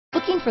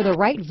Looking for the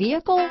right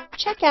vehicle?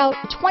 Check out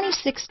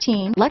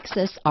 2016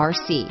 Lexus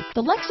RC.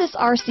 The Lexus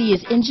RC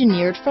is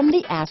engineered from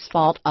the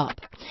asphalt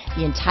up.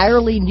 The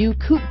entirely new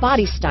coupe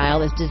body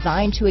style is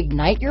designed to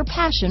ignite your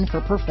passion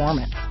for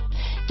performance.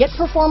 Get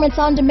performance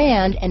on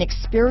demand and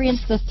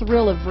experience the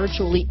thrill of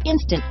virtually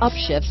instant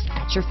upshifts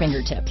at your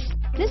fingertips.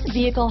 This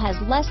vehicle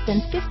has less than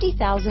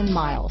 50,000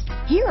 miles.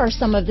 Here are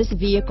some of this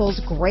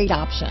vehicle's great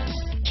options: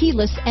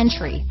 keyless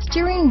entry,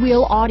 steering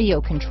wheel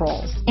audio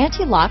controls,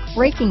 anti-lock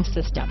braking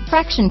system,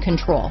 traction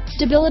control,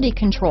 stability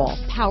control,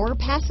 power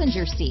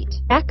passenger seat,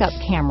 backup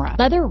camera,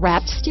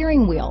 leather-wrapped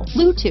steering wheel,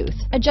 Bluetooth,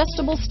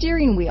 adjustable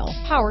steering wheel,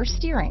 power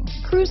steering,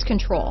 cruise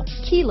control,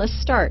 keyless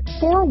start,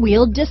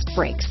 four-wheel disc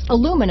brakes,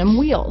 aluminum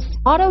wheels,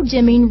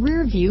 auto-dimming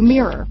rear-view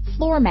mirror,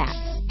 floor mats,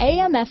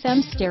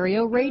 AM/FM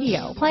stereo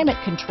radio, climate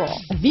control.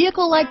 A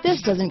vehicle like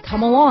this doesn't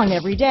come along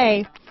every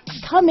day.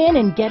 Come in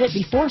and get it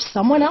before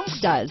someone else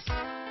does.